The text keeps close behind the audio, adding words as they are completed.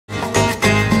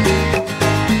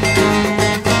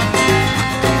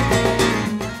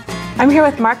I'm here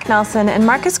with Mark Nelson, and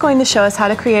Mark is going to show us how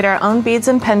to create our own beads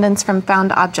and pendants from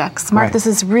found objects. Mark, This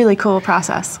is a really cool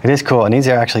process. It is cool, and these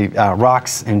are actually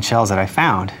rocks and shells that I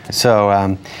found. So,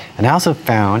 and I also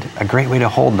found a great way to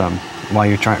hold them while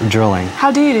you're drilling.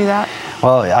 How do you do that?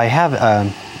 Well, I have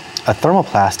a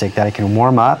thermoplastic that I can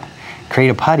warm up, create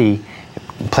a putty,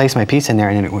 place my piece in there,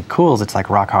 and then when it cools, it's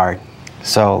like rock hard.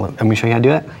 So, let me show you how to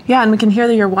do it. Yeah, and we can hear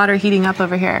your water heating up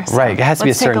over here. So right, it has to be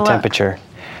a certain temperature.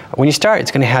 When you start,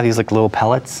 it's going to have these like little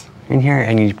pellets in here,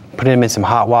 and you put them in some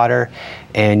hot water,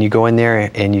 and you go in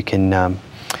there and you can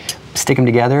stick them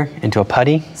together into a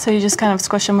putty. So you just kind of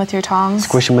squish them with your tongs?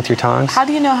 Squish them with your tongs. How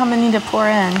do you know how many to pour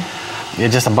in? Yeah,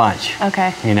 just a bunch.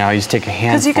 Okay. You know, you just take a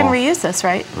handful. Because you can reuse this,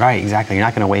 right? Right, exactly. You're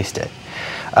not going to waste it.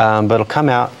 But it'll come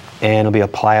out, and it'll be a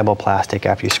pliable plastic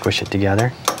after you squish it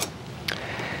together.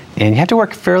 And you have to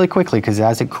work fairly quickly, because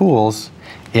as it cools,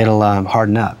 it'll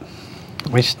harden up.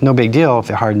 Which is no big deal.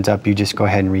 If it hardens up, you just go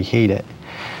ahead and reheat it.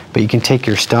 But you can take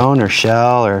your stone or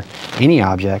shell or any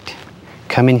object,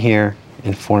 come in here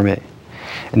and form it.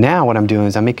 And now what I'm doing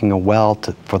is I'm making a well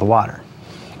for the water.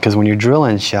 Because when you're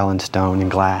drilling shell and stone and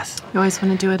glass, you always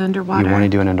want to do it underwater. You want to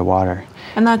do it underwater.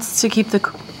 And that's to keep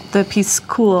the piece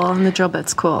cool and the drill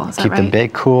bits cool, is that right? Keep the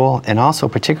bit cool, and also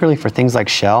particularly for things like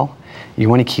shell, you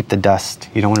want to keep the dust.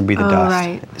 You don't want to breathe the dust.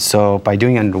 Right. So by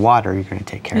doing it underwater, you're going to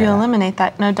take care of that. You eliminate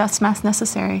that. No dust mask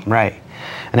necessary. Right.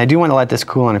 And I do want to let this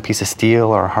cool on a piece of steel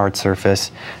or a hard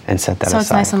surface and set that aside. So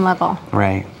it's nice and level.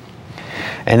 Right.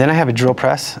 And then I have a drill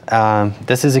press.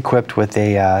 This is equipped with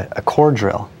a core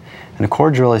drill. And a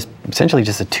core drill is essentially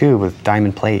just a tube with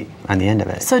diamond plate on the end of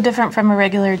it. So different from a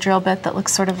regular drill bit that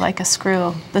looks sort of like a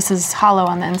screw. This is hollow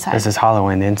on the inside. This is hollow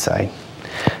on the inside.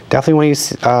 Definitely want to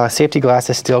use safety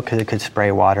glasses still, because it could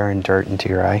spray water and dirt into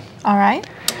your eye. All right.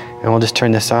 And we'll just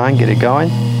turn this on, get it going.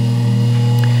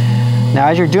 Now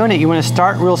as you're doing it, you want to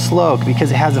start real slow,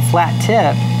 because it has a flat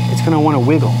tip, it's going to want to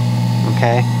wiggle,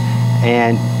 okay?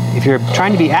 And if you're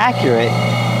trying to be accurate,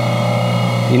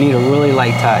 you need a really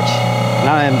light touch.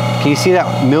 Now, can you see that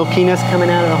milkiness coming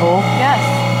out of the hole?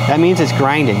 Yes. That means it's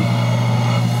grinding.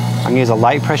 I'm going to use a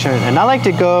light pressure, and I like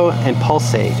to go and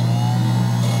pulsate.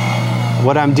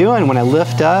 What I'm doing when I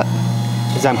lift up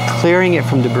is I'm clearing it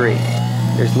from debris.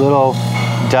 There's little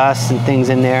dust and things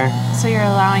in there. So you're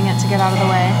allowing it to get out of the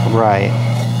way? Right.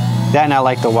 That, and I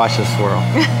like to watch the swirl.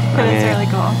 It's really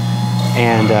cool.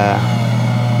 And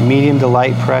medium to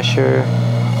light pressure.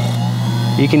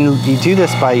 You do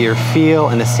this by your feel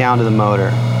and the sound of the motor.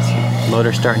 The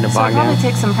motor's starting to bog down. So it probably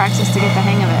takes some practice to get the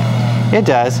hang of it. It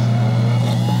does.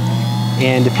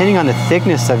 And depending on the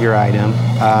thickness of your item,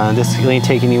 this will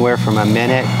take anywhere from a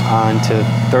minute on to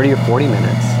 30 or 40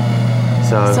 minutes.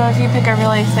 So if you pick a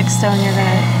really thick stone, you're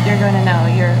going to know.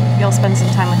 You'll spend some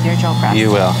time with your drill press. You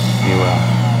will. You will.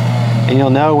 And you'll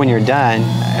know when you're done.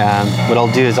 What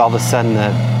I'll do is all of a sudden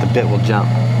the bit will jump.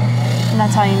 And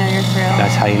that's how you know you're through.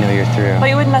 That's how you know you're through.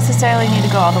 But you wouldn't necessarily need to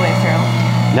go all the way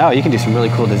through. No, you can do some really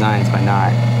cool designs by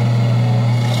not.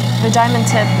 The diamond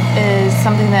tip is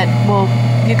something that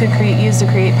you could use to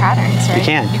create patterns, right? You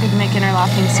can. You could make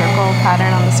interlocking circle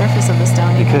pattern on the surface of the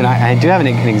stone. You could. I do have an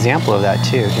example of that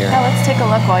too here. Yeah, let's take a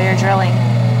look while you're drilling.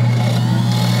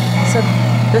 So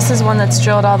this is one that's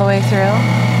drilled all the way through.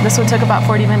 This one took about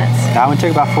 40 minutes. That one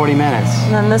took about 40 minutes.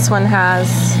 And then this one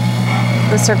has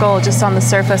the circle just on the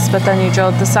surface, but then you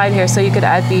drilled the side here, so you could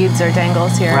add beads or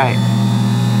dangles here. Right.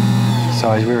 So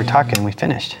as we were talking, we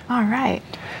finished. All right.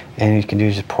 And you can do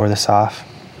is just pour this off.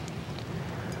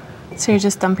 So you're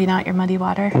just dumping out your muddy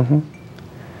water? Mm-hmm.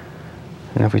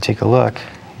 And if we take a look,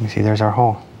 you can see there's our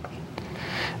hole.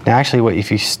 Now actually, if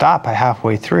you stop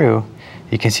halfway through,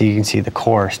 you can see the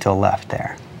core still left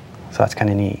there. So that's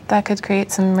kind of neat. That could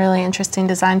create some really interesting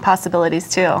design possibilities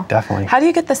too. Definitely. How do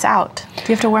you get this out? Do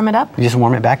you have to warm it up? You just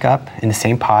warm it back up in the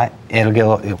same pot.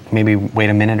 It'll maybe wait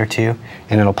a minute or two,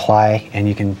 and it'll ply, and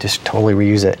you can just totally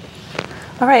reuse it.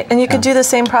 All right, and you could do the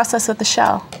same process with the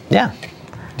shell. Yeah. Do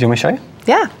you want me to show you?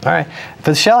 Yeah. All right. For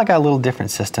the shell, I got a little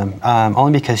different system,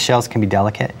 only because shells can be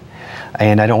delicate,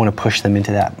 and I don't want to push them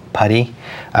into that putty.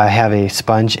 I have a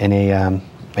sponge and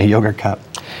a yogurt cup,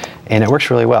 and it works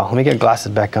really well. Let me get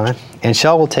glasses back on. And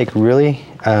shell will take really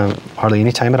hardly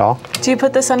any time at all. Do you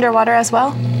put this underwater as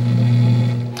well?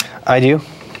 I do,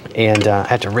 and I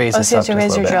have to raise this up so you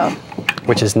have to raise your drill.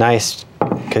 Which is nice,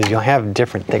 because you'll have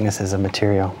different thicknesses of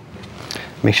material.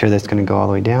 Make sure that's going to go all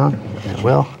the way down, and it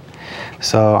will.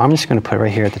 So I'm just going to put it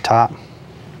right here at the top.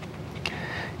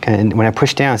 And when I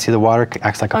push down, see the water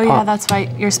acts like a pump. Oh yeah, that's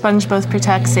right. Your sponge both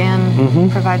protects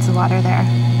and provides the water there.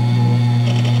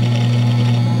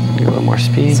 Get a little more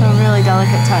speed. So a really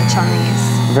delicate touch on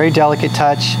these. Very delicate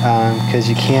touch, because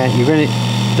you're going to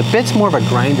The bit's more of a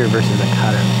grinder versus a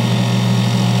cutter.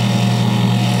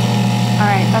 All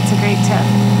right, that's a great tip.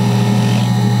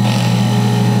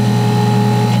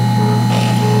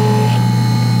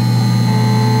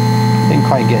 Didn't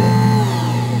quite get it.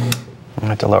 I'm gonna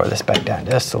have to lower this back down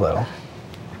just a little.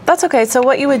 That's okay. So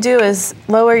what you would do is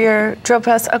lower your drill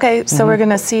press. Okay, so we're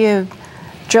gonna see you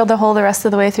drill the hole the rest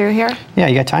of the way through here. Yeah,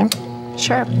 you got time?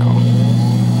 Sure. Cool.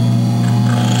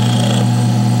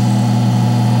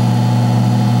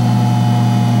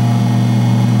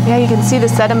 Yeah, you can see the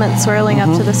sediment swirling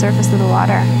up to the surface of the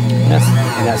water.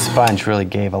 And that sponge really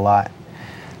gave a lot.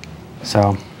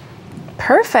 So.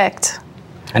 Perfect.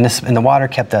 And the water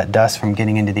kept that dust from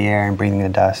getting into the air and breathing the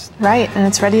dust. Right, and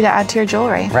it's ready to add to your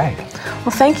jewelry. Right.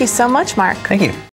 Well, thank you so much, Mark. Thank you.